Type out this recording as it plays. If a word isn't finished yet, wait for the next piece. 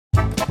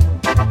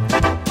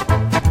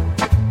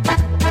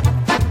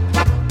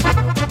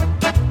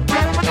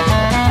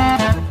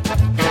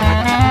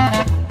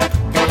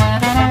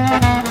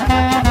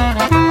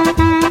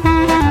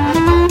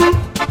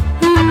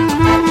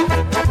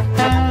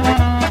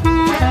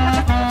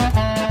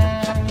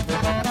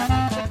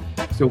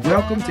So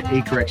welcome to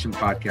A Correction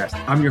Podcast.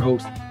 I'm your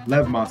host,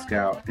 Lev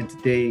Moscow, and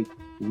today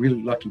we're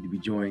really lucky to be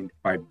joined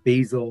by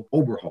Basil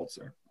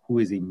Oberholzer, who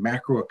is a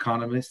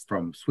macroeconomist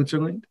from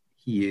Switzerland.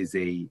 He is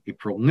a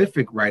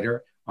prolific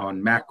writer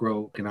on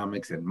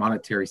macroeconomics and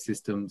monetary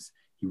systems.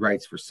 He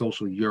writes for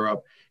Social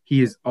Europe.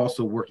 He is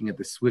also working at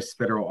the Swiss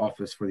Federal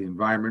Office for the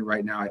Environment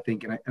right now, I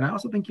think. And I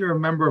also think you're a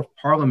member of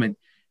parliament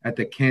at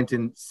the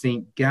Canton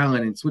St.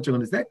 Gallen in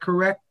Switzerland. Is that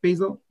correct,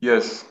 Basil?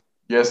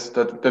 Yes,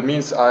 that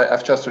means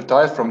I've just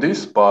retired from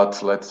this,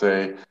 but let's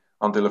say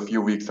until a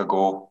few weeks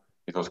ago,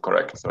 it was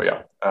correct. So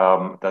yeah,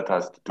 that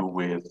has to do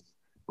with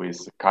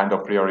kind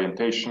of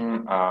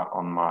reorientation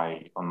on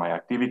my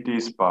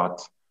activities,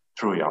 but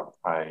true, yeah,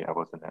 I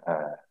was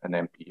an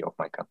MP of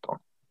my canton.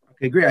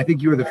 Okay, great. I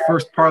think you were the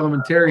first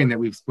parliamentarian that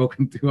we've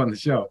spoken to on the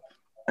show.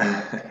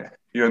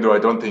 Even though I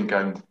don't think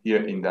I'm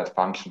here in that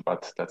function,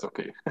 but that's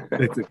okay.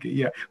 That's okay.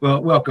 Yeah.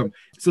 Well, welcome.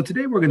 So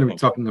today we're going to be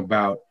talking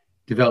about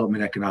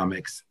development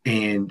economics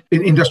and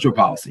industrial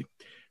policy.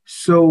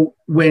 So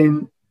when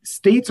poor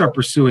states are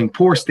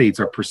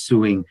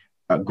pursuing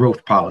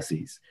growth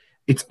policies,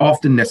 it's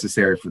often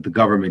necessary for the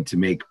government to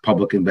make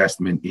public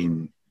investment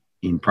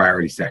in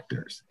priority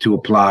sectors, to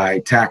apply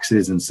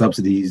taxes and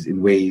subsidies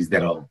in ways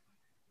that'll,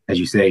 as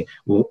you say,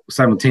 will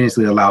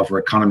simultaneously allow for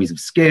economies of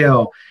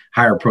scale,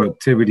 higher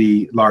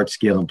productivity,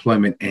 large-scale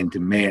employment, and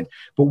demand.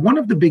 But one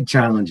of the big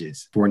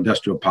challenges for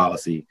industrial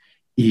policy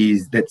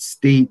is that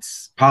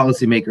states'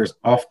 policymakers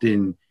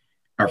often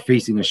are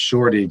facing a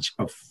shortage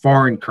of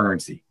foreign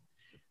currency.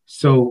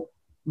 So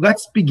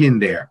let's begin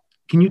there.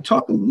 Can you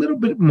talk a little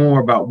bit more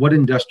about what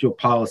industrial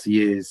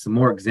policy is, some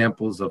more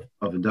examples of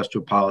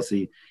industrial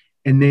policy,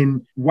 and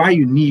then why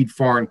you need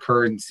foreign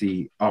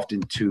currency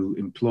often to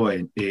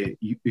employ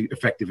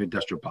effective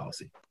industrial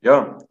policy?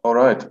 Yeah, all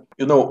right.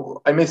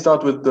 I may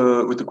start with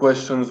the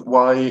questions,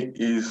 why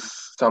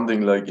is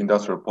something like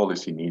industrial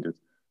policy needed?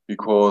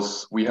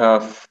 Because we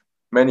have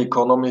many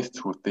economists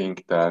who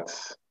think that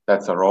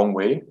that's a wrong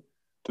way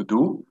to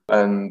do.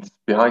 And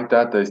behind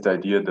that, there's the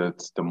idea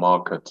that the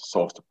market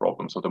solves the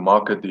problem. So the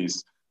market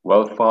is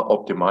welfare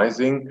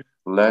optimizing,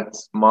 let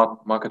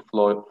market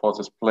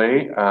forces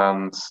play,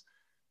 and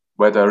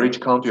whether a rich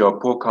country or a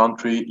poor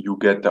country, you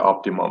get the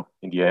optimum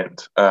in the end.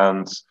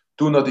 And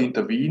do not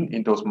intervene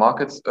in those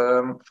market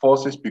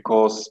forces,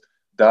 because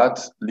that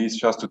leads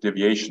just to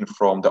deviation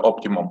from the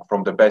optimum,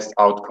 from the best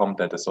outcome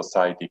that a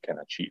society can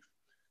achieve.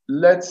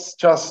 Let's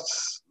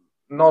just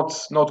not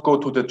go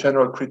to the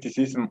general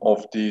criticism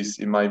of this,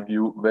 in my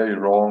view, very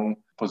wrong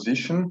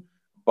position,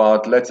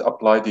 but let's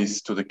apply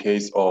this to the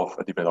case of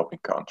a developing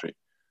country.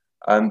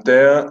 And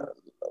there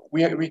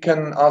we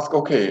can ask,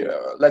 okay,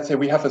 let's say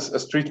we have a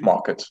street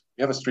market.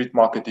 We have a street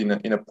market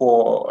in a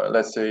poor,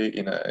 let's say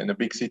in a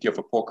big city of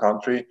a poor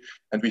country,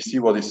 and we see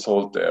what is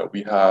sold there.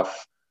 We have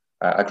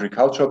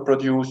agricultural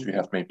produce, we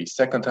have maybe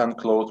secondhand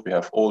clothes, we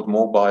have old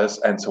mobiles,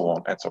 and so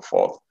on and so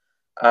forth.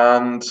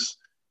 And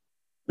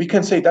we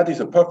can say that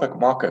is a perfect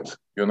market,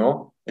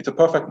 It's a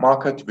perfect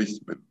market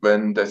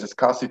when there's a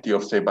scarcity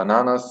of, say,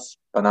 bananas,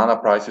 banana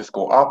prices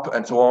go up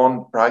and so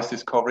on, price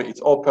discovery, it's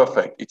all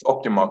perfect, it's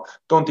optimal.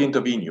 Don't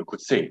intervene, you could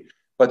say.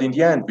 But in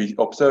the end, we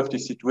observe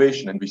this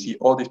situation and we see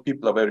all these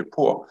people are very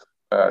poor.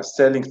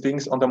 Selling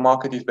things on the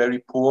market is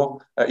very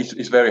poor,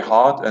 is very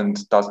hard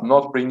and does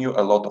not bring you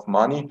a lot of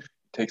money.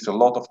 It takes a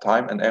lot of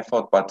time and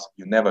effort, but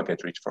you never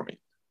get rich from it.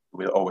 You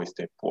will always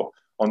stay poor.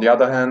 On the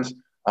other hand,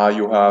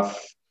 you have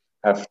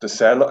the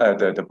seller,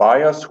 the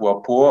buyers who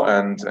are poor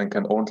and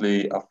can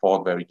only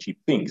afford very cheap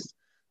things.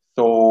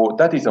 So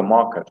that is a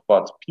market,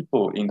 but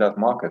people in that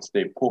market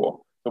stay poor.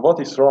 So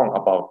what is wrong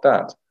about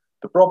that?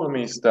 The problem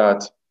is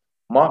that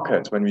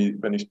markets, when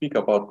we speak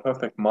about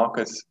perfect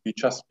markets, we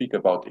just speak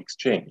about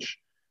exchange.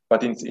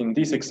 But in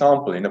this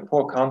example, in a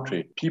poor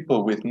country,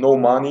 people with no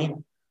money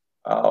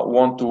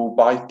want to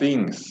buy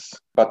things,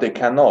 but they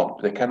cannot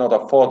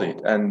afford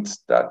it. And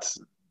that's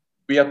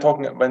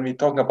when we're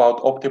talking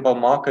about optimal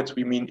markets,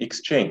 we mean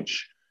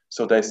exchange.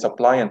 So there's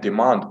supply and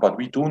demand, but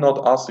we do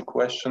not ask the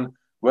question,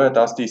 where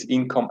does this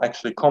income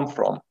actually come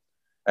from?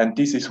 And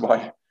this is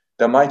why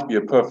there might be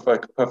a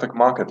perfect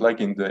market, like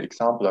in the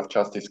example I've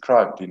just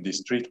described in the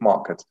street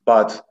market.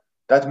 But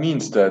that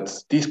means that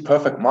this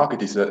perfect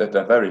market is at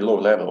a very low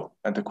level.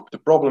 And the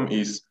problem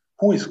is,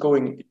 who is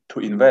going to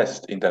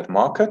invest in that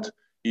market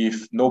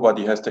if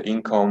nobody has the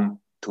income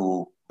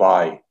to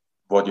buy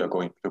what you're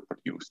going to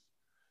produce?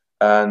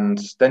 And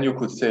then you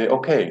could say,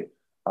 okay,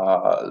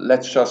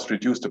 let's just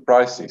reduce the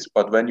prices.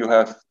 But when you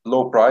have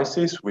low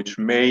prices, which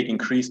may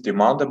increase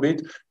demand a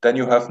bit, then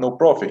you have no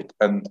profit.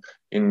 And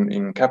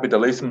in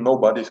capitalism,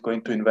 nobody's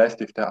going to invest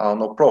if there are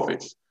no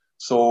profits.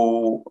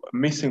 So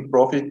missing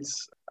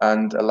profits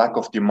and a lack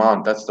of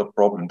demand, that's the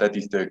problem. That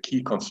is the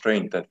key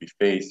constraint that we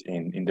face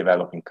in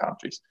developing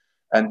countries.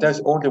 And there's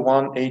only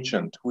one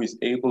agent who is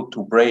able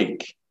to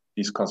break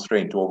this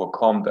constraint, to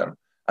overcome them.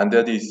 And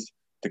that is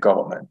the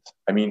government.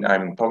 I mean,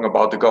 I'm talking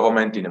about the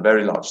government in a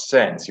very large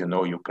sense.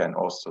 You can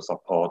also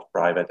support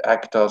private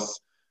actors,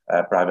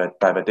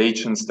 private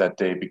agents, that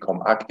they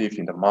become active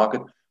in the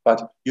market.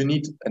 But you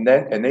need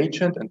an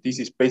agent, and this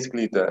is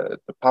basically the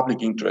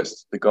public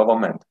interest, the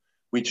government,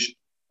 which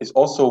is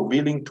also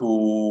willing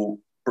to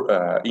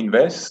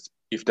invest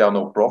if there are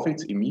no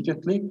profits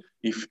immediately,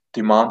 if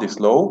demand is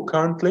low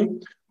currently,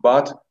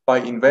 but by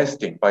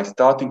investing, by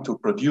starting to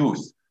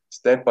produce,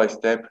 step by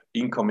step,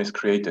 income is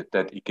created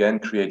that again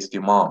creates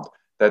demand,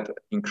 that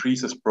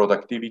increases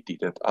productivity,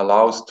 that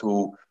allows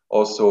to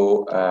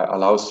also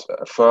allows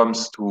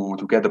firms to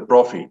get a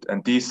profit,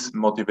 and this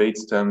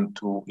motivates them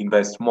to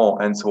invest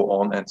more, and so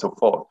on and so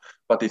forth.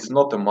 But it's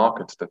not the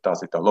market that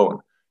does it alone.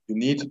 You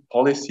need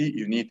policy,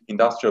 you need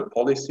industrial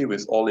policy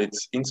with all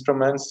its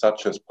instruments,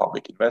 such as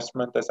public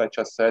investment, as I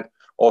just said,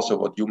 also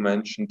what you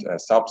mentioned,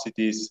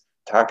 subsidies,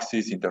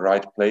 taxes in the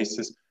right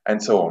places,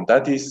 and so on.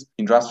 That is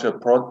industrial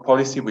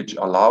policy, which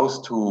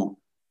allows to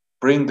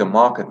bring the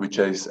market, which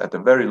is at a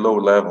very low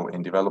level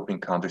in developing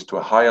countries, to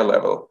a higher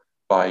level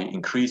by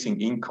increasing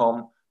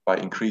income, by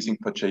increasing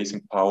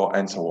purchasing power,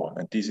 and so on.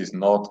 And this is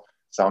not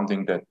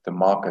something that the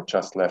market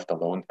just left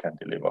alone can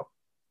deliver.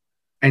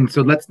 And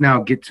so let's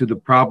now get to the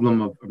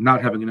problem of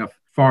not having enough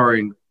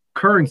foreign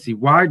currency.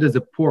 Why does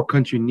a poor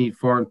country need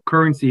foreign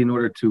currency in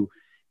order to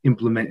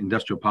implement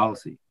industrial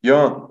policy?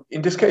 Yeah,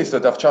 in this case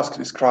that I've just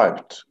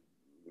described,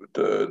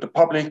 the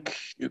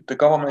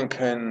government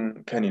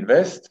can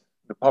invest,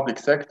 the public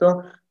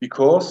sector,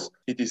 because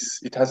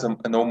it has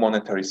a no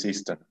monetary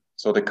system.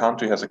 So the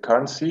country has a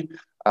currency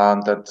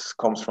that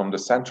comes from the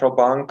central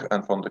bank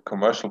and from the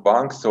commercial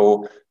bank.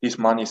 So this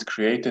money is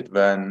created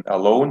when a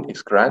loan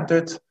is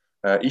granted,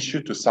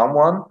 issued to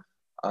someone,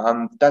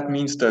 and that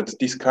means that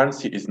this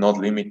currency is not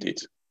limited.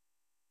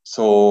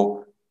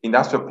 So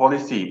industrial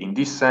policy in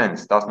this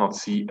sense does not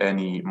see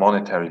any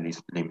monetary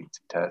limits.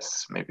 It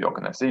has maybe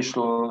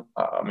organizational,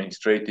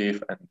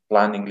 administrative and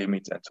planning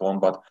limits and so on,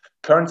 but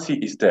currency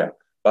is there.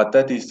 But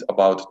that is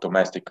about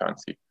domestic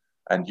currency.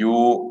 And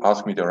you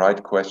asked me the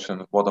right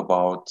question, what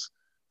about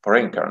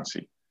foreign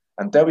currency?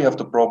 And there we have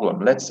the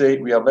problem. Let's say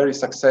we are very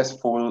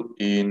successful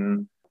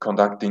in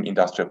conducting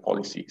industrial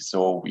policy.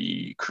 So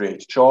we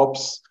create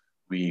jobs,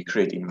 we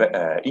create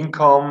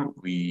income,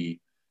 we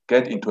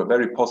get into a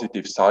very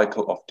positive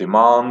cycle of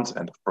demand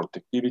and of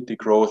productivity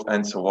growth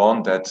and so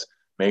on that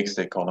makes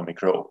the economy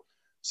grow.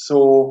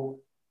 So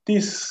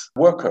these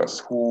workers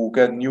who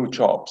get new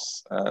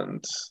jobs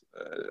and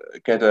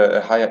get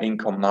a higher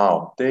income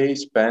now, they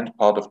spend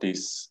part of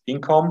this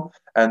income,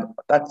 and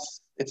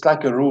it's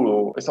like a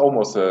rule. It's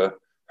almost a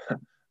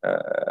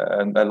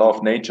law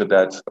of nature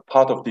that a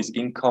part of this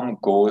income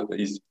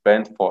is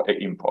spent for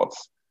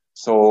imports.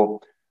 So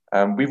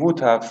we would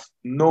have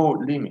no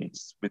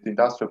limits with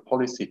industrial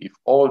policy if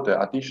all the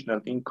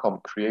additional income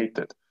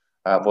created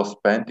was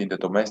spent in the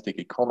domestic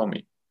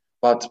economy.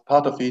 But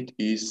part of it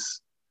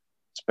is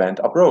spent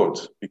abroad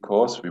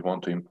because we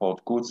want to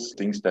import goods,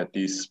 things that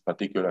this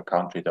particular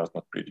country does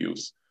not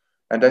produce.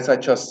 And as I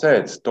just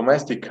said,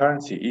 domestic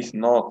currency is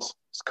not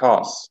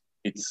scarce.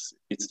 It's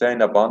there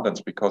in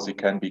abundance because it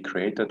can be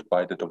created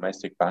by the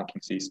domestic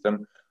banking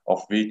system,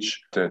 of which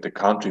the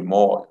country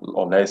more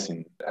or less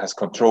has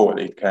control.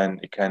 It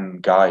can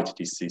guide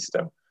this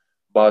system.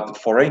 But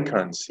foreign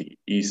currency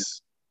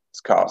is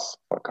scarce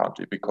for a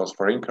country because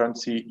foreign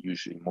currency,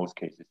 usually in most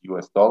cases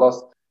US dollars,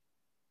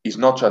 is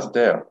not just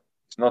there.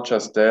 It's not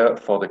just there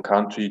for the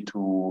country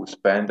to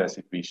spend as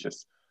it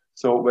wishes.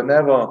 So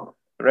whenever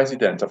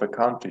residents of a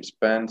country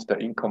spend their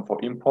income for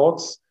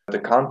imports, the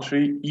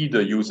country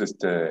either uses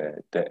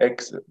the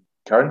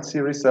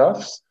currency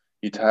reserves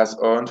it has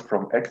earned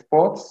from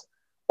exports,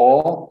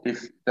 or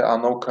if there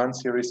are no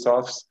currency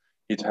reserves,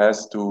 it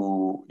has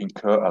to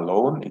incur a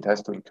loan, it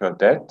has to incur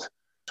debt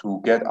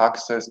to get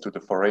access to the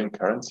foreign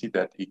currency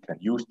that it can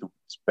use to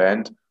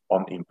spend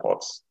on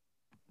imports.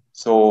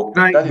 So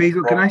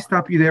Basil, can I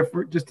stop you there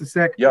for just a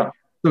sec? Yeah.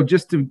 So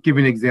just to give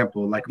an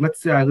example, like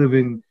let's say I live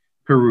in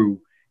Peru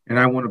and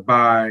I want to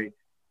buy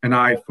an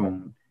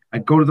iPhone. I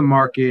go to the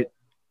market,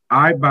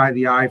 I buy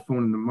the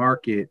iPhone in the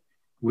market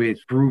with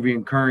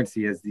Peruvian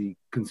currency as the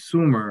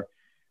consumer.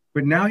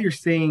 But now you're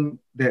saying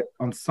that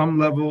on some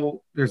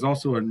level, there's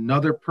also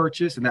another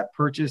purchase, and that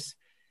purchase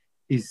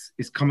is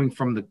coming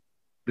from the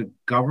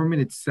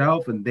government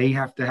itself, and they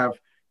have to have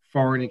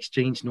foreign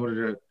exchange in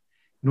order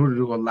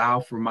to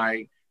allow for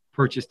my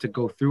purchase to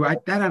go through. I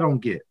don't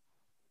get.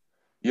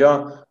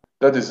 Yeah,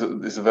 that is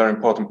a very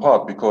important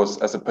part, because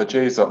as a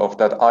purchaser of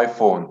that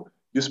iPhone,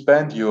 you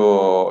spend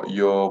your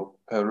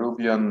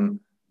Peruvian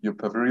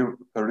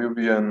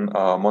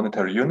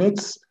monetary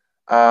units,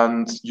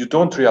 and you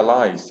don't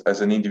realize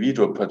as an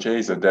individual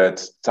purchaser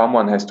that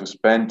someone has to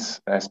spend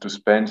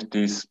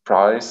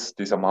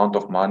this amount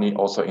of money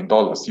also in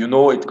dollars. You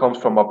know it comes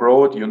from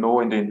abroad. You know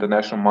in the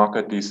international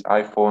market this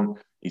iPhone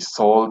is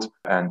sold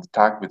and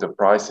tagged with a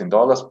price in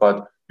dollars,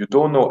 but you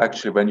don't know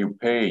actually when you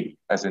pay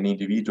as an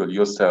individual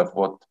yourself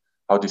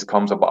how this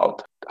comes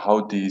about,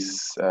 how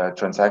this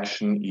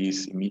transaction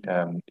is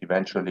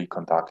eventually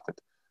conducted.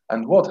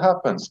 And what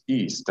happens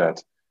is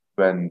that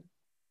when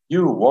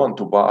you want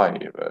to buy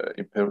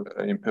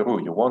in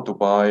Peru, you want to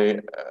buy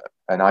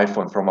an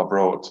iPhone from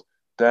abroad,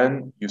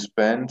 then you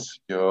spend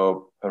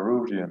your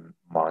Peruvian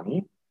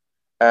money,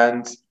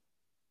 and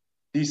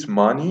this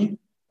money,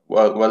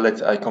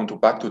 I come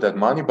back to that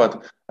money,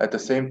 but at the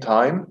same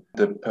time,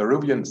 the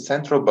Peruvian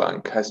central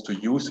bank has to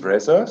use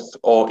reserves,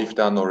 or if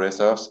there are no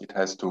reserves, it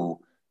has to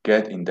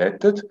get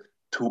indebted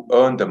to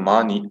earn the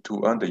money,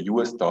 to earn the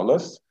US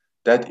dollars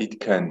that it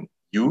can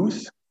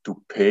use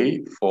to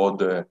pay for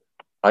the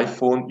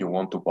iPhone you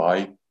want to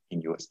buy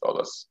in US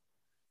dollars.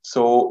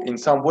 So in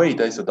some way,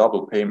 there is a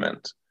double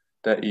payment.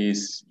 There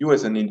is, you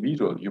as an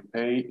individual, you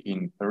pay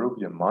in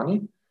Peruvian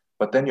money,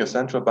 but then your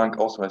central bank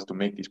also has to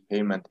make this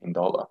payment in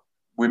dollar.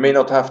 We may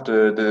not have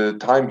the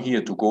time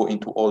here to go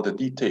into all the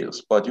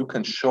details, but you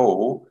can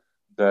show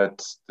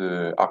that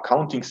the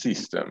accounting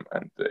system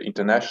and the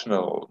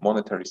international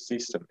monetary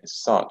system is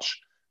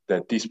such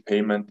that this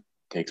payment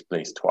takes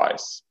place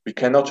twice. We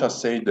cannot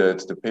just say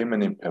that the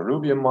payment in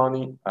Peruvian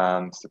money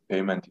and the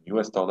payment in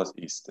US dollars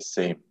is the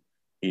same.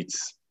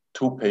 It's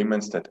two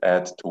payments that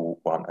add to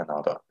one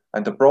another.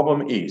 And the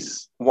problem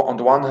is, on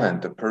the one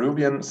hand, the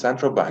Peruvian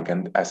central bank,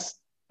 and as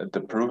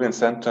the Peruvian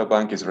central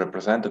bank is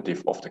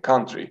representative of the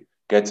country,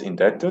 gets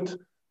indebted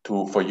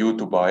for you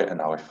to buy an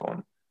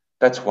iPhone.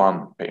 That's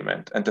one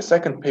payment. And the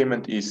second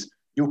payment is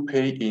you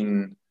pay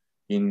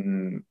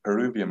in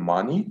Peruvian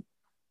money,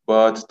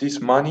 but this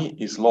money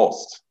is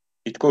lost.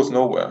 It goes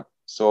nowhere.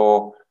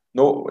 So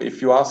no,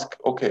 if you ask,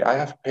 okay, I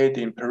have paid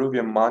in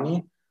Peruvian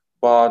money,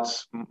 but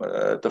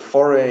the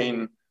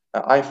foreign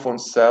iPhone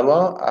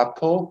seller,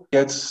 Apple,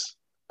 gets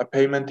a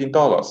payment in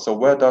dollars. So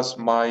where does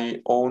my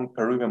own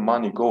Peruvian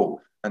money go?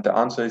 And the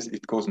answer is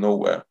it goes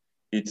nowhere.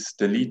 It's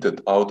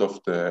deleted out of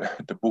the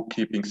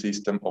bookkeeping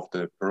system of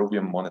the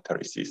Peruvian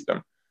monetary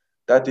system.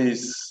 That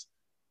is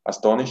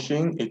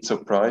astonishing, it's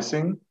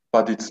surprising,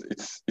 but it's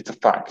a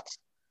fact.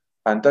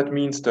 And that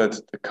means that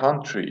the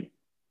country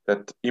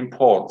that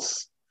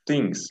imports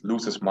things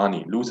loses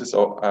money, loses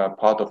a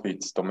part of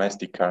its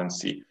domestic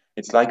currency.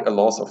 It's like a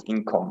loss of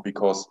income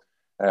because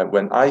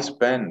when I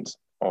spend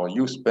or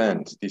you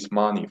spend this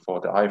money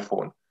for the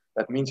iPhone,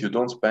 that means you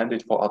don't spend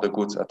it for other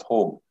goods at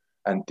home.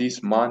 And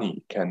this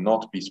money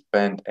cannot be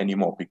spent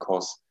anymore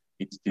because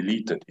it's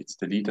deleted. It's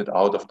deleted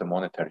out of the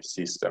monetary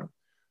system.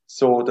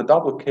 So the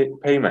double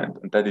payment,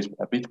 and that is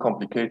a bit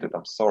complicated,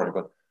 I'm sorry,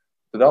 but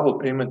the double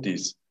payment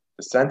is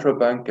the central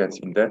bank gets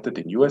indebted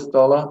in US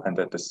dollar, and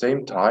at the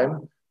same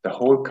time, the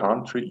whole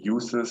country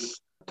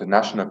uses the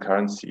national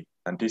currency.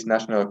 And this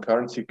national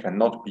currency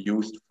cannot be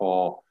used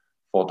for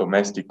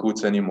domestic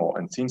goods anymore.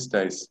 And since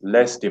there is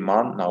less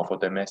demand now for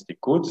domestic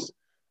goods,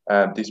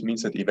 this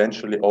means that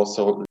eventually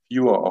also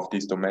fewer of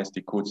these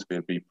domestic goods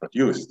will be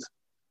produced.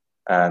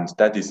 And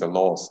that is a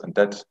loss, and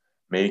that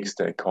makes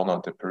the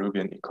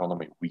Peruvian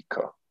economy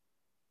weaker.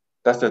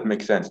 Does that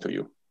make sense to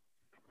you?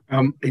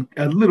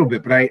 A little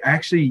bit, but I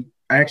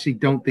actually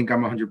don't think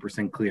I'm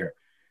 100% clear.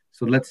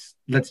 So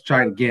let's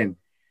try it again.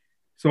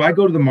 So I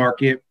go to the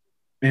market,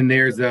 and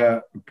there's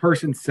a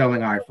person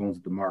selling iPhones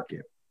at the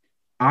market.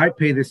 I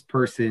pay this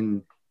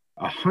person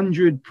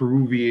 100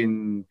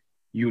 Peruvian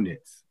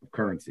units of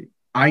currency.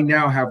 I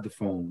now have the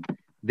phone.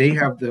 They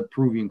have the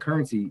Peruvian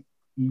currency.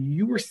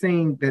 You were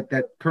saying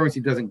that currency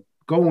doesn't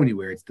go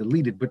anywhere. It's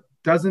deleted. But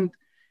doesn't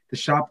the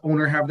shop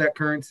owner have that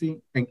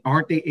currency? And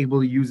aren't they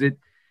able to use it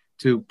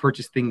to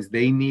purchase things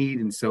they need?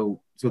 And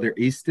so there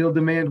is still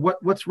demand.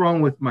 What's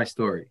wrong with my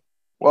story?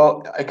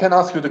 Well, I can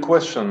ask you the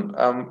question.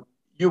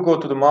 You go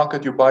to the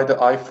market, you buy the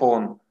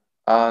iPhone,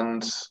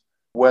 and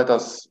where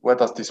does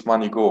this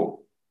money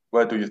go?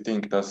 Where do you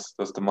think does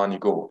the money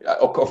go?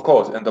 Of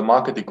course, in the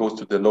market it goes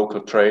to the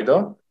local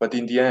trader, but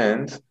in the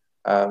end,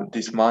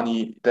 this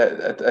money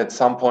that at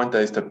some point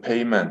there is the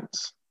payment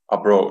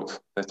abroad.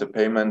 There's the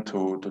payment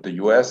to the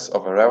US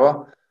or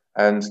wherever,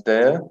 and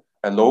there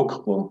a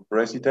local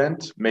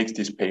resident makes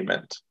this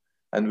payment.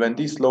 And when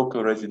this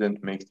local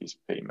resident makes this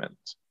payment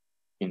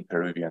in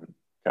Peruvian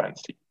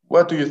currency,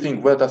 what do you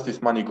think? Where does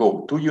this money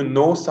go? Do you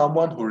know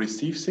someone who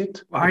receives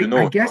it?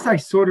 I guess I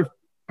sort of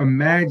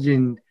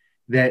imagined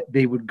that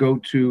they would go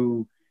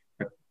to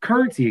a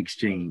currency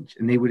exchange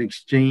and they would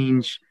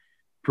exchange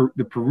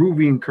the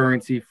Peruvian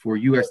currency for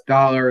US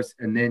dollars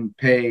and then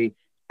pay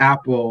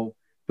Apple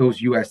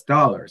those US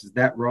dollars. Is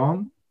that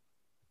wrong?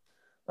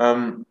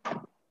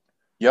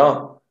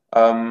 Yeah,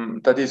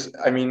 that is,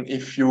 I mean,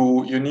 if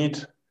you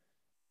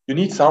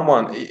need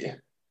someone,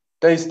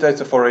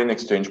 there's a foreign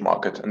exchange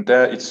market, and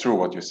there it's true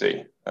what you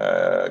say.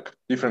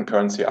 Different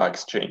currency are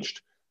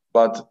exchanged,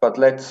 but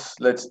let's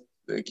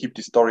keep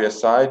the story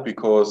aside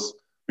because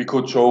we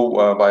could show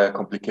via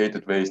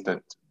complicated ways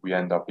that we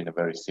end up in a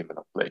very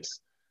similar place.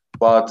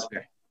 But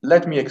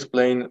let me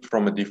explain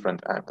from a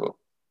different angle.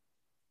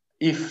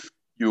 If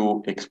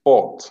you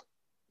export,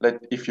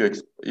 if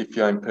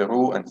you're in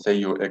Peru and say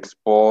you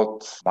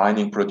export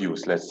mining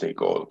produce, let's say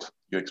gold,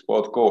 you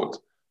export gold.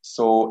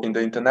 So in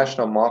the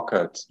international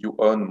market, you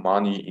earn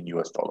money in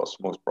US dollars,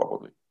 most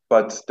probably.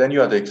 But then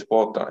you are the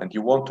exporter and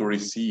you want to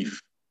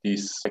receive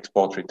these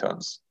export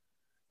returns.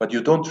 But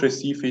you don't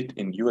receive it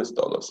in US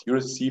dollars. You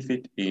receive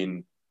it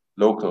in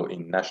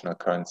national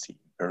currency,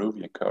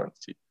 Peruvian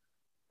currency.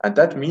 And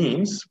that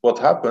means what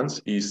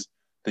happens is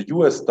the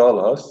US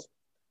dollars,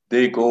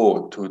 they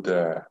go to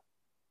the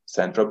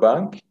central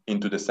bank,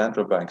 into the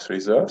central bank's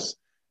reserves,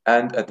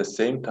 and at the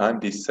same time,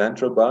 this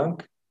central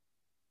bank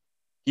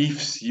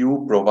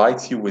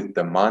provides you with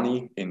the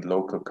money in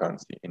local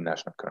currency, in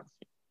national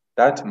currency.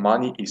 That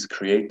money is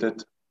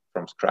created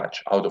from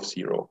scratch, out of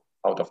zero,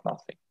 out of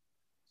nothing.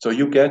 So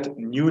you get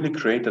newly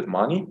created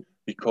money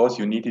because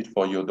you need it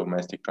for your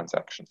domestic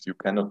transactions. You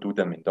cannot do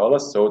them in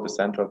dollars, so the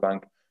central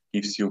bank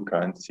gives you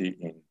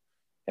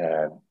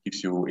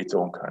gives you its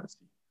own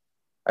currency.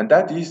 And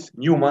that is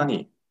new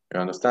money. You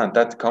understand?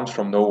 That comes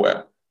from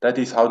nowhere. That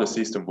is how the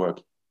system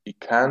works. It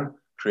can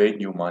create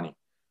new money.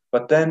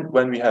 But then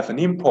when we have an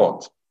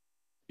import,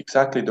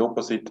 exactly the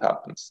opposite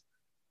happens.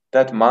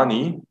 That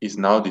money is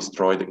now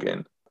destroyed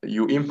again.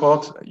 You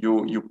import,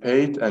 you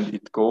paid, and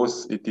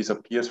it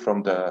disappears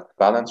from the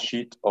balance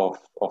sheet of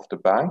the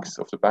banks,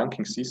 of the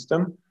banking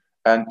system.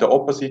 And the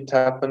opposite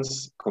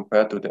happens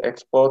compared to the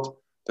export,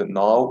 that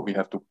now we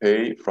have to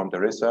pay from the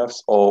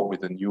reserves or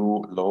with a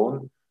new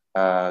loan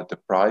the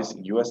price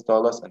in US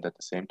dollars, and at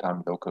the same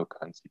time, local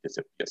currency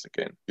disappears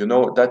again. You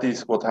know, that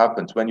is what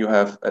happens when you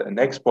have an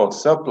export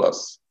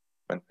surplus.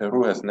 When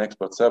Peru has an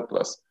export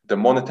surplus, the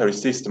monetary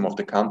system of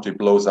the country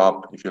blows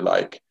up, if you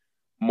like.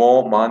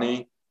 More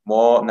money,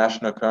 more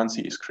national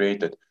currency is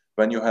created.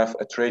 When you have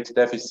a trade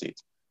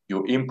deficit,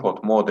 you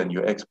import more than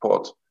you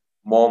export,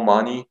 more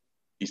money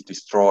is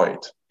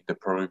destroyed in the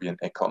Peruvian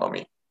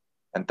economy.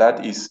 And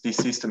this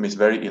system is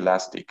very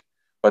elastic,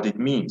 but it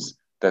means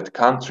that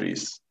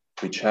countries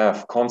which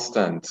have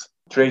constant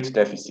trade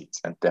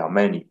deficits, and there are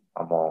many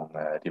among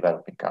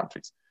developing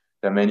countries,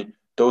 there are many,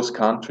 those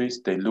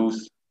countries, they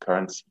lose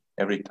currency.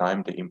 Every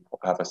time they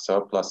have a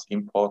surplus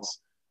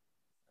imports,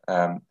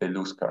 they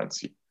lose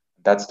currency.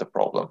 That's the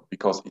problem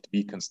because it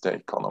weakens the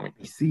economy.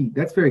 I see.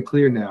 That's very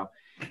clear now.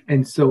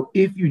 And so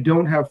if you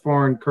don't have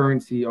foreign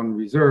currency on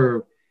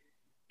reserve,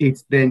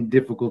 it's then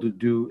difficult to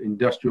do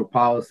industrial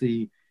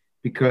policy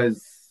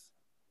because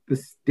the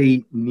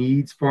state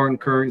needs foreign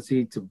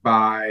currency to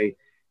buy,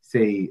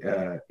 say,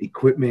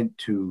 equipment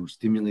to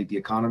stimulate the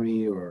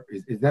economy, or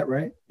is that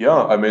right?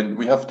 Yeah, I mean,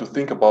 we have to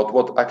think about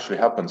what actually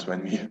happens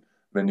when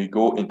we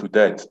go into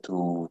debt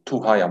to too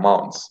high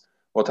amounts.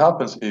 What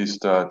happens is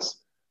that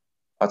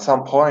at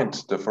some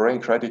point, the foreign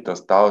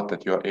creditors doubt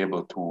that you're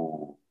able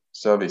to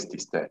service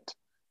this debt.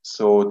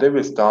 So they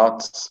will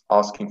start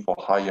asking for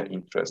higher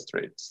interest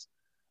rates.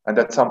 And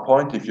at some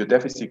point, if your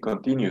deficit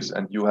continues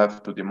and you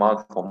have to demand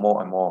for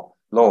more and more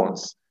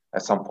loans,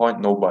 at some point,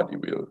 nobody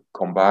will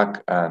come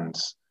back and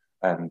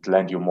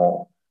lend you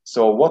more.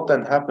 So what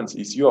then happens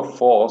is you are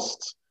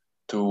forced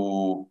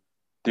to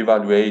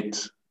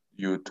devaluate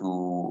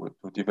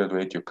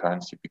devaluate your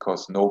currency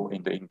because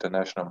in the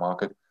international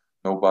market,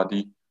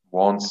 nobody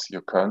wants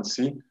your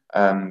currency,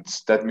 and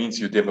that means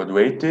you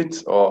devaluate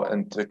it,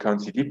 and the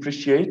currency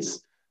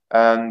depreciates,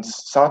 and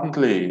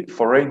suddenly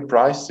foreign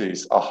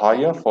prices are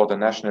higher for the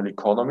national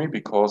economy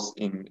because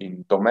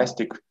in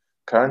domestic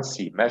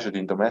currency, measured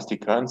in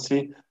domestic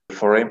currency,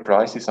 foreign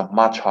prices are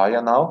much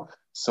higher now,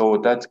 so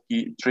that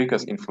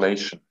triggers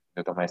inflation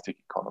in the domestic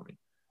economy.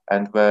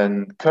 And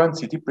when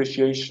currency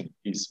depreciation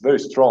is very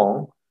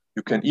strong,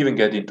 you can even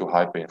get into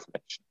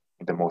hyperinflation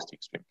in the most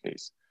extreme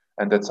case.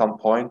 And at some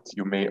point,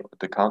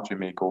 the country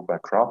may go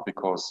bankrupt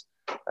because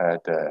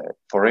the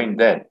foreign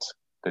debt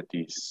that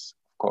is,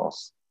 of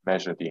course,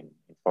 measured in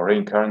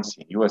foreign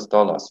currency, in US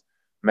dollars,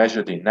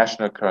 measured in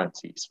national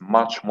currency is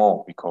much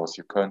more because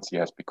your currency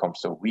has become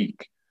so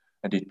weak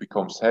and it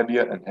becomes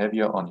heavier and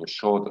heavier on your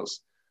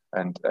shoulders.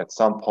 And at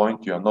some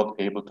point, you are not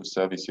able to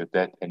service your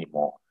debt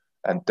anymore.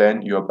 And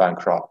then you're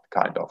bankrupt,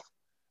 kind of.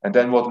 And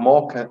then what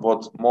more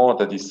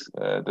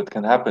that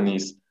can happen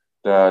is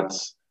that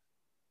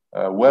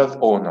wealth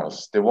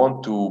owners, they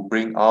want to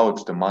bring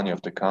out the money of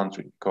the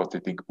country because they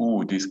think,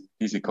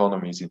 this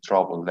economy is in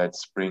trouble.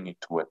 Let's bring it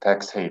to a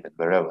tax haven,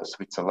 wherever,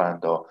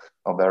 Switzerland or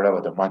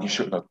wherever the money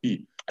should not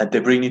be. And they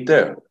bring it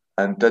there.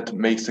 And that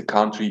makes the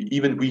country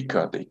even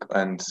weaker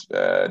and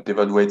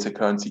devaluates the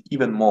currency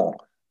even more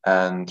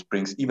and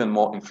brings even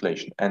more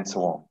inflation and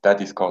so on.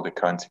 That is called the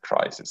currency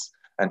crisis.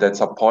 And at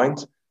some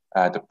point,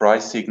 the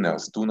price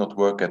signals do not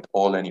work at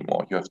all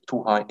anymore. You have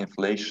too high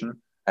inflation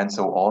and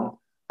so on.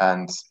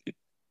 And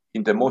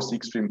in the most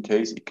extreme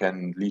case, it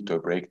can lead to a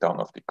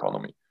breakdown of the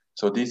economy.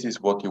 So this is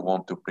what you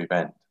want to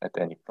prevent at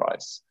any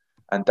price.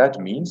 And that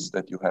means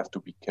that you have to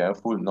be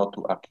careful not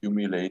to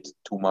accumulate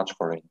too much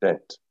foreign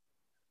debt.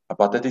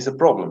 But that is a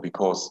problem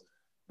because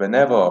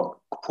whenever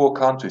poor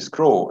countries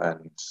grow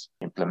and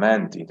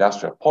implement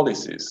industrial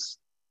policies,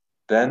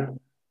 then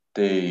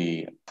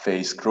they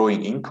face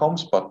growing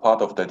incomes, but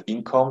part of that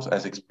incomes,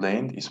 as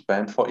explained, is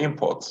spent for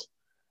imports.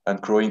 And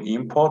growing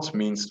imports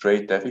means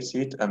trade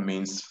deficit and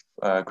means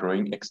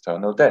growing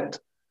external debt.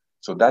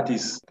 So that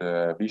is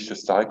the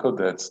vicious cycle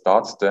that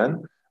starts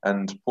then,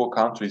 and poor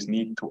countries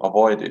need to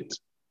avoid it.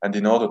 And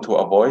in order to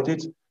avoid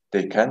it,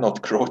 they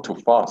cannot grow too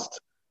fast,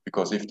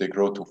 because if they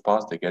grow too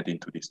fast, they get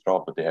into this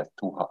trouble. They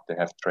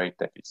have trade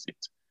deficit.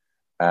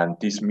 And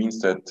this means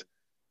that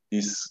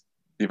these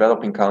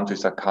developing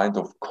countries are kind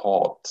of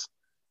caught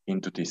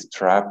into this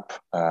trap.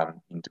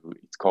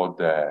 It's called called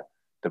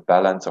the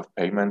balance of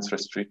payments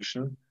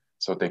restriction.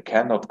 So they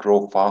cannot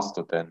grow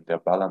faster than their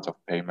balance of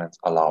payments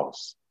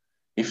allows.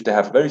 If they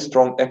have very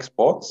strong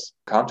exports,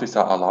 countries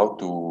are allowed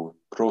to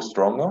grow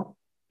stronger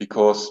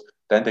because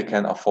then they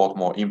can afford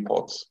more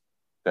imports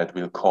that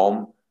will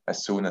come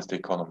as soon as the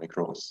economy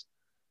grows.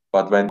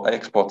 But when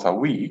exports are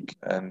weak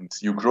and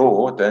you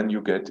grow, then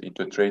you get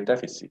into trade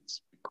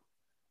deficits.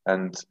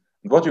 And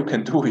what you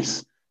can do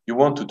is you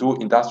want to do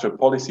industrial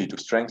policy to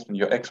strengthen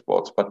your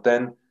exports, but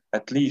then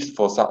at least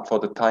for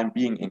the time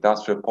being,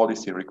 industrial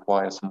policy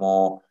requires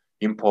more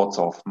imports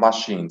of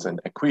machines and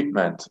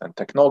equipment and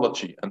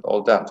technology and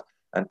all that.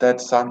 And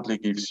that suddenly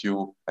gives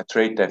you a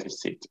trade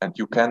deficit. And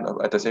you can,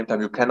 at the same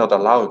time, you cannot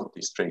allow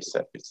this trade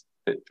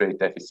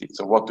deficit.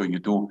 So what do you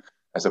do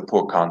as a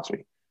poor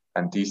country?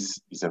 And this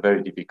is a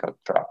very difficult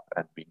trap.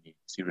 And we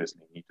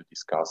seriously need to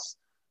discuss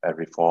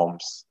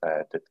reforms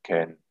that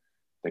can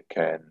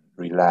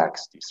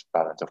relax this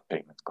balance of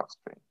payments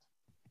constraint.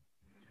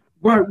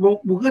 Right. Well,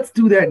 let's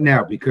do that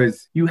now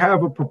because you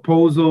have a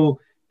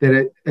proposal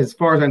that, as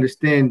far as I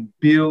understand,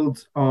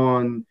 builds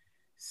on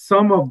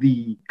some of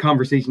the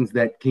conversations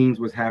that Keynes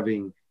was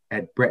having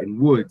at Bretton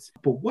Woods.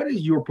 But what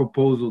is your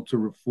proposal to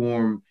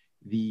reform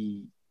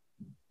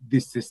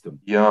this system?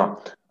 Yeah,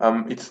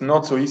 it's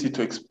not so easy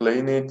to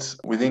explain it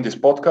within this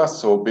podcast,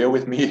 so bear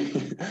with me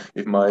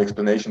if my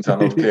explanations are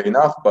not clear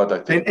enough. But I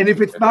think, and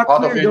if it's not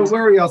clear, don't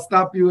worry, I'll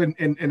stop you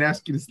and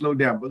ask you to slow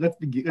down. But let's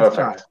begin. Let's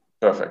try.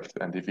 Perfect.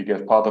 And if you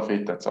get part of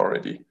it, that's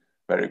already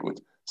very good.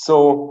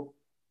 So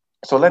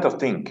let us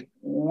think.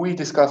 We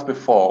discussed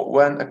before,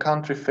 when a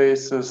country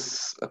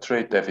faces a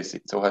trade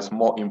deficit, so has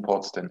more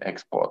imports than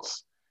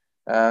exports,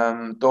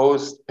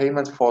 those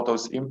payments for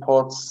those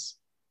imports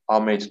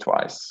are made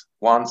twice.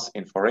 Once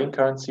in foreign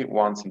currency,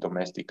 once in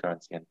domestic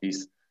currency. And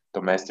this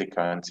domestic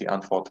currency,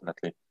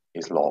 unfortunately,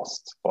 is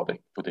lost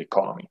to the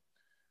economy.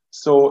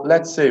 So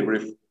let's say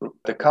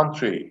the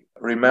country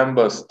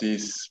remembers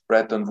these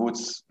Bretton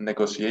Woods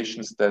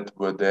negotiations that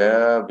were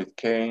there with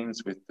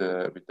Keynes, with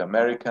the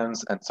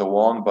Americans, and so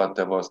on, but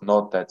there was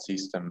not that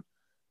system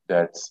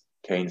that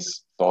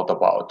Keynes thought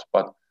about.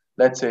 But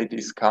let's say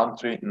this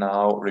country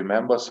now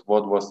remembers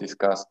what was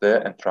discussed there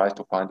and tries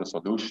to find a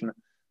solution.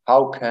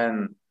 How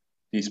can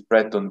this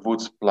Bretton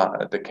Woods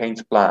plan, the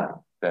Keynes plan,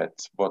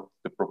 that's what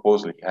the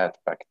proposal he had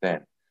back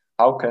then,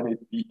 how can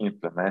it be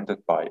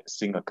implemented by a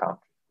single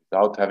country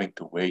without having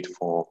to wait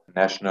for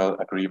national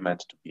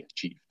agreement to be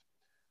achieved?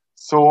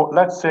 So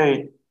let's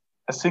say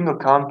a single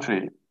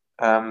country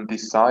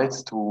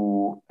decides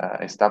to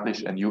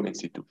establish a new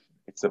institution.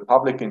 It's a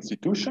public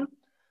institution,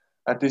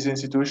 and this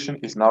institution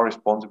is now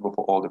responsible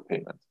for all the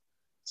payments.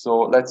 So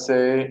let's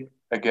say,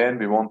 again,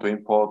 we want to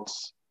import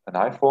an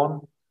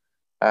iPhone,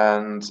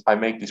 and I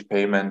make this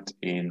payment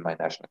in my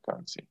national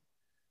currency.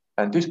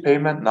 And this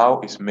payment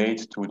now is made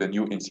to the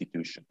new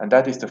institution. And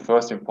that is the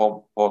first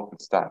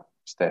important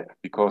step,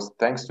 because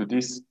thanks to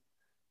this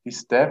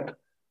step,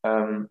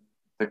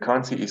 the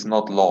currency is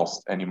not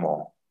lost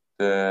anymore.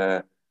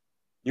 The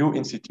new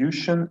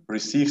institution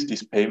receives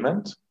this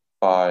payment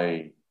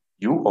by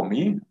you or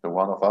me, the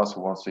one of us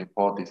who wants to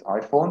import this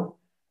iPhone,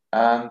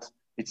 and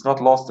it's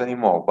not lost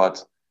anymore,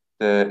 but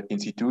the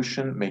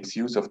institution makes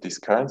use of this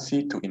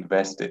currency to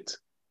invest it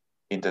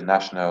in the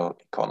national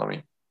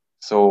economy.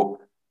 So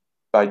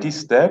by this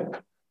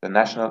step, the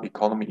national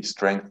economy is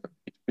strengthened.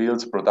 It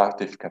builds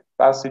productive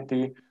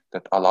capacity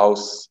that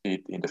allows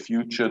it in the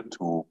future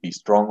to be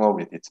stronger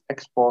with its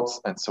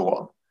exports and so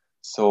on.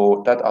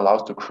 So that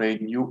allows to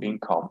create new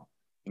income,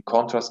 in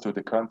contrast to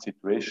the current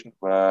situation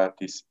where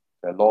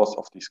the loss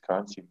of this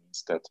currency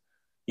means that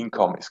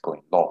income is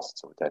going lost,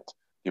 so that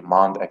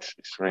demand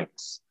actually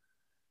shrinks.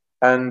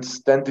 And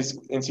then this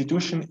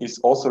institution is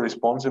also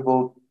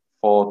responsible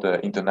for the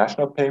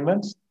international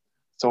payments.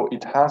 So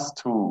it has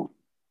to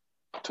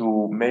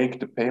make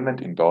the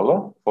payment in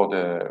dollar for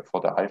the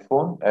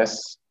iPhone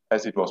as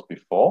it was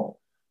before.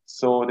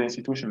 So the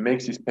institution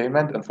makes this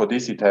payment, and for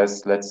this it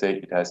has, let's say,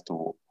 it has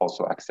to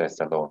also access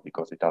a loan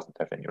because it doesn't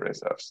have any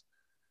reserves.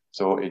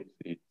 So it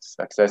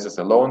accesses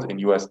a loan in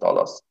US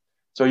dollars.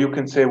 So you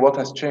can say, what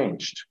has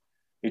changed?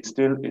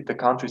 The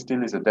country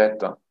still is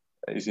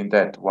in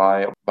debt.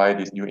 Why by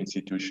this new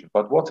institution?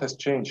 But what has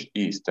changed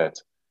is that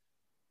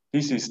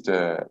this is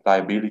the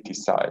liability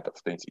side of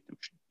the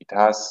institution. It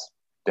has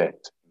debt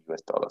in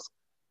US dollars.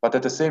 But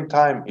at the same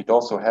time, it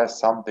also has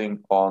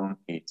something on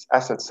its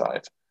asset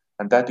side,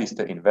 and that is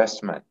the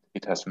investment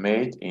it has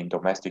made in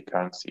domestic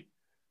currency.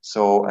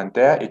 So, and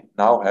there it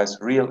now has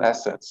real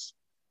assets.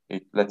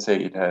 Let's say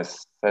it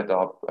has set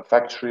up a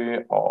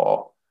factory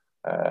or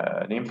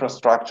an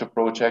infrastructure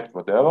project,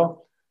 whatever,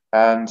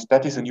 and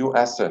that is a new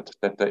asset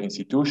that the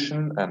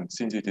institution, and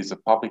since it is a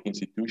public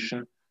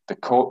institution,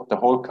 the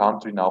whole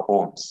country now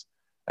owns.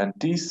 And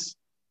this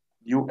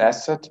new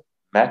asset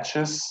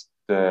matches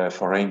the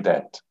foreign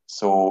debt.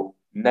 So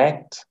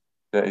net,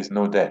 there is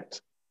no debt.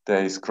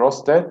 There is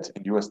gross debt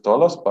in US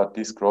dollars, but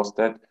this gross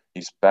debt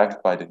is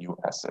backed by the new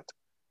asset.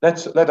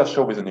 Let us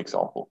show with an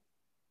example.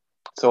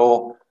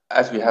 So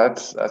as we had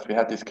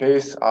this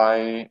case,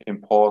 I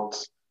import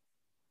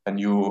a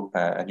new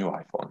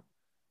iPhone,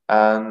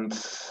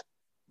 and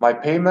my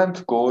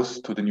payment goes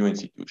to the new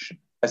institution.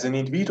 As an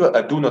individual,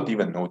 I do not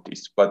even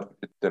notice, but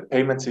the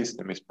payment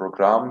system is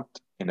programmed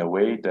in a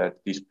way that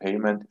this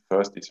payment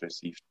first is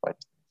received by the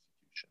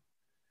institution.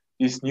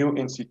 This new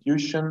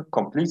institution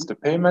completes the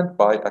payment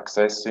by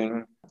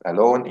accessing a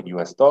loan in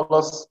US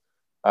dollars,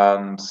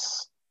 and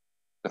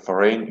the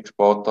foreign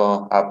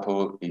exporter,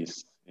 Apple,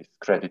 is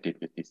credited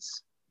with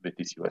this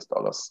US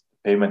dollars.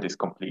 The payment is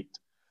complete.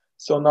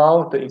 So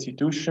now the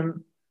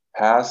institution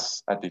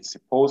has at its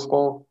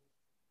disposal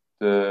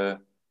the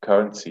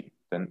currency,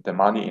 the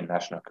money in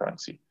national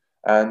currency.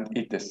 And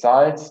it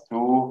decides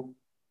to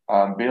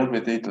build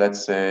with it,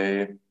 let's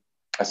say,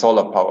 a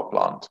solar power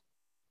plant.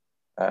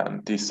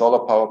 This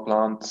solar power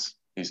plant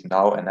is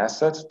now an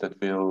asset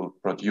that will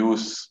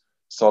produce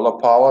solar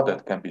power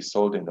that can be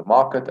sold in the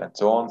market and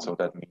so on. So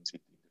that means in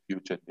the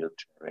future it will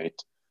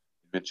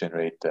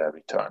generate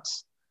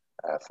returns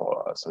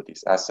so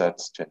these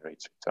assets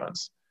generate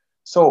returns.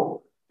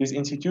 So this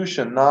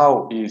institution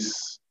now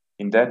is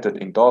indebted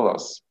in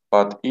dollars,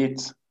 but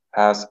it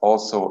has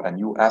also a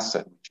new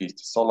asset, which is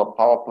the solar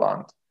power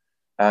plant.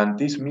 And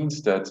this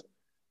means that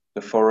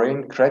the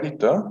foreign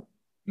creditor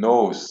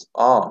knows,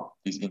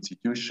 this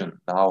institution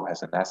now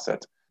has an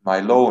asset.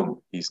 My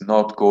loan is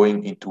not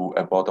going into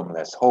a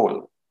bottomless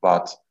hole,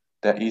 but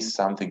there is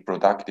something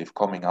productive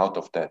coming out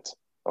of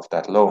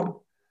that loan.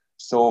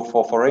 So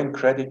for foreign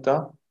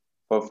creditors,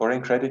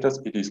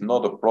 it is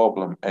not a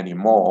problem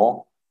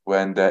anymore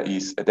when there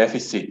is a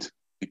deficit,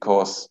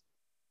 because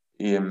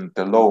the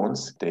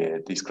loans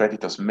these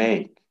creditors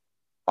make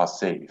are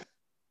safe.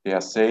 They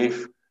are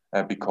safe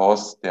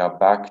because they are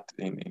backed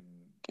in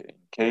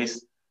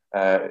case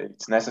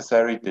it's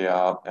necessary. They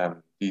are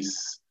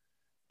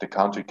the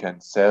country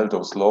can sell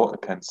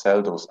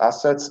those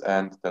assets,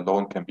 and the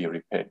loan can be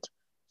repaid.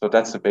 So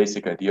that's the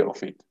basic idea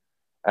of it.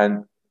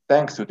 And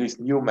thanks to this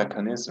new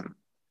mechanism,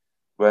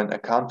 when a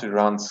country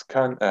runs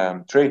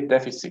trade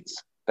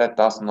deficits, that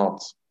does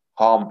not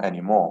harm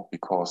anymore,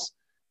 because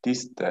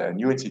the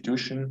new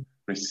institution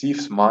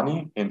receives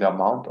money in the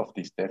amount of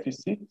this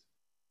deficit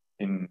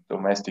in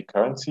domestic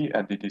currency,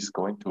 and it is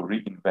going to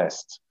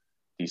reinvest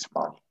this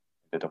money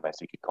in the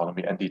domestic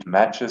economy, and it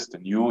matches the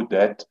new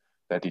debt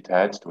that it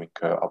had to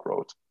incur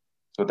abroad.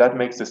 So that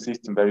makes the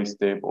system very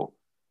stable.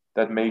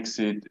 That makes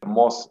it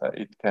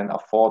it can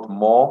afford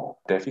more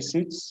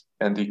deficits,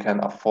 and it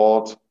can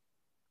afford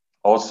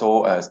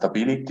also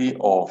stability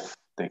of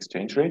the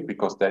exchange rate,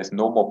 because there is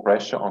no more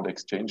pressure on the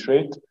exchange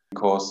rate,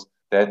 because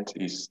that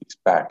is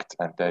backed,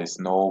 and there is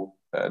no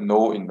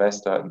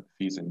investor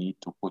feels a need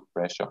to put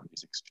pressure on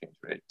this exchange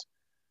rate.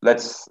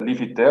 Let's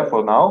leave it there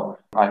for now.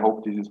 I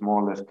hope this is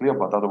more or less clear,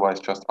 but otherwise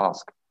just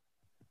ask.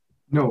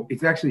 No,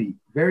 it's actually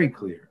very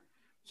clear.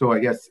 So I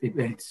guess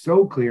it's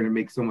so clear and it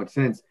makes so much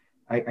sense.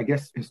 I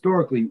guess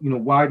historically,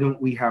 why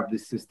don't we have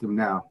this system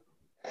now?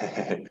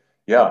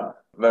 Yeah,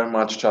 very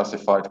much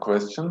justified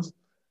questions,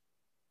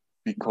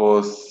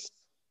 because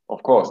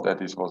of course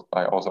that is what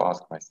I also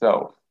ask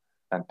myself,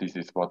 and this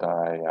is what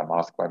I am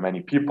asked by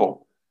many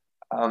people.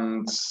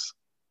 And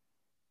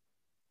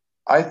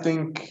I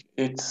think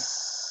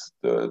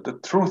the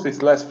truth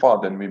is less far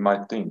than we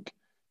might think.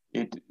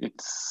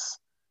 It's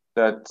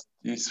that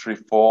this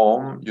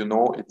reform,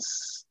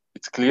 it's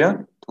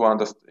clear to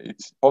understand.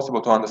 It's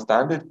possible to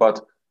understand it, but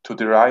to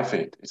derive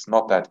it's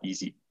not that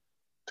easy.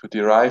 To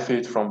derive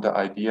it from the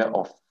idea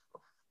of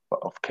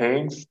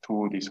Keynes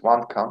to this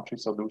one country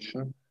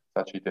solution,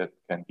 such that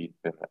can be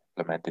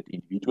implemented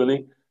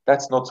individually,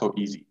 that's not so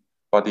easy.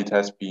 But it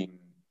has been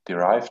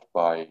derived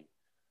by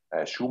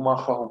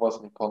Schumacher, who was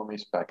an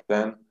economist back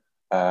then,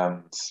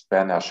 and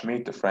Bernard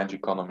Schmitt, the French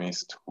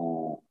economist,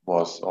 who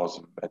was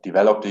also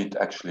developed it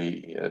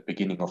actually at the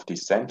beginning of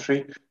this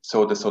century.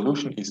 So the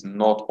solution is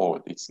not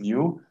old, it's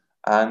new.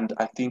 And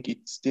I think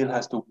it still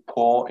has to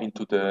pour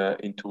into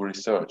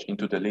research,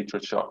 into the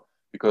literature,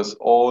 because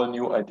all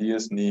new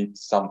ideas need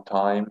some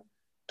time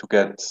to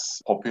get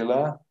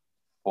popular,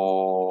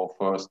 for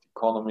first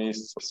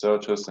economists,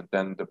 researchers, and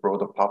then the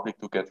broader public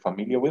to get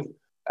familiar with.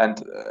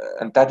 And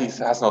that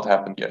has not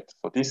happened yet.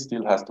 So this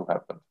still has to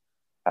happen.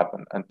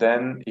 And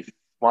then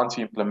once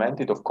you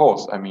implement it, of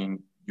course, I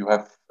mean, you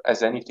have,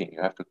 as anything,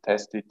 you have to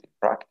test it in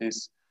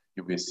practice.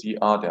 You will see,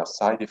 there are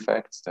side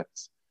effects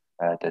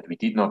that we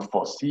did not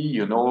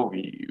foresee.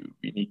 We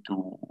need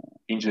to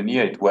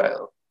engineer it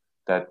well,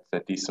 that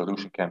this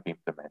solution can be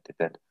implemented.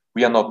 And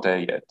we are not there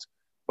yet.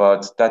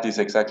 But that is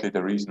exactly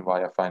the reason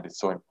why I find it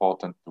so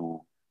important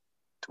to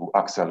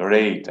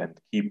accelerate and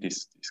keep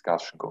this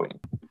discussion going.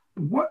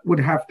 What would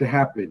have to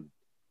happen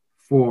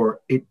for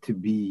it to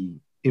be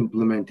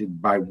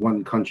implemented by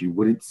one country?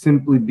 Would it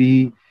simply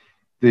be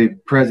the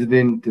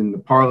president and the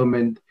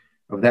parliament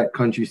of that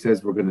country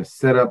says we're going to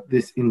set up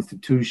this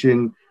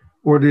institution,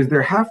 or does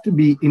there have to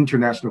be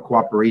international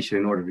cooperation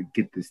in order to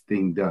get this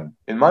thing done?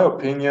 In my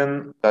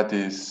opinion, that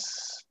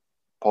is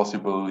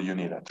possible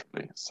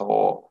unilaterally.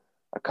 So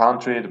a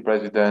country, the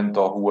president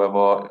or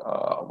whoever,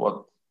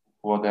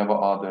 whatever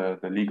are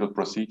the legal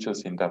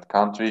procedures in that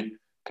country,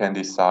 can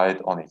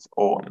decide on its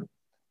own.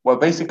 Well,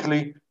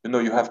 basically,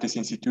 you have this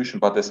institution,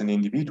 but as an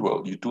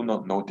individual, you do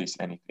not notice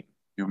anything.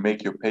 You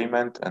make your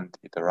payment and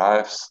it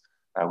arrives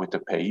with the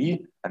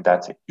payee, and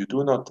that's it. You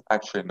do not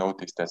actually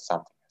notice that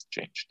something has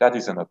changed. That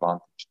is an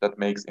advantage. That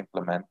makes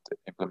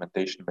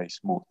implementation very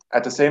smooth.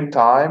 At the same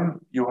time,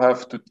 you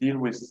have to deal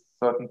with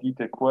certain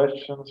detailed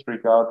questions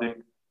regarding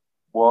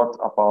what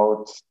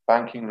about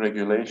banking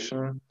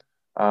regulation,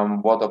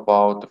 what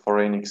about the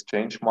foreign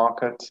exchange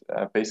market.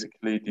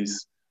 Basically,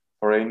 this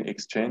foreign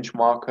exchange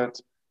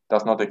market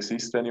does not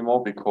exist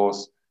anymore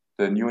because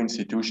the new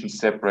institution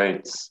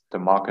separates the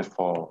market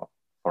for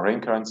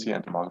foreign currency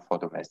and the market for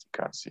domestic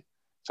currency.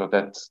 So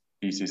that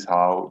this is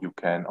how you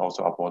can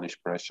also abolish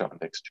pressure on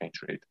the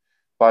exchange rate.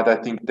 But I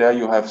think there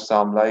you have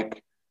some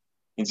like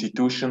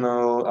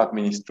institutional,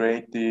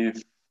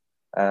 administrative,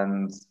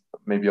 and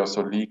maybe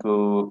also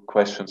legal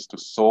questions to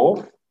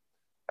solve.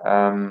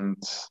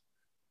 And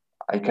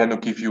I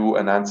cannot give you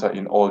an answer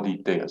in all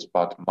details,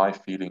 but my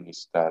feeling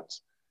is that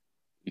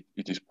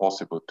it is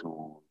possible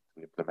to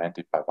implement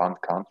it by one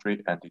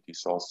country, and it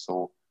is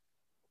also,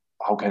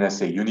 how can I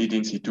say, you need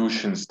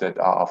institutions that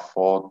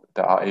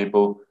are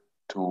able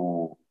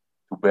to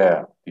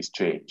bear this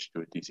change,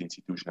 to this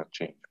institutional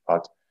change.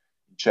 But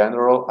in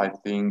general, I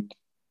think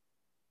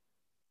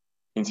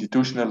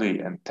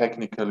institutionally and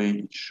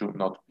technically, it should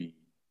not be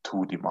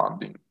too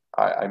demanding.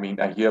 I mean,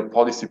 I hear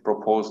policy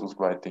proposals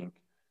where I think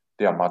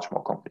they are much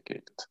more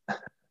complicated.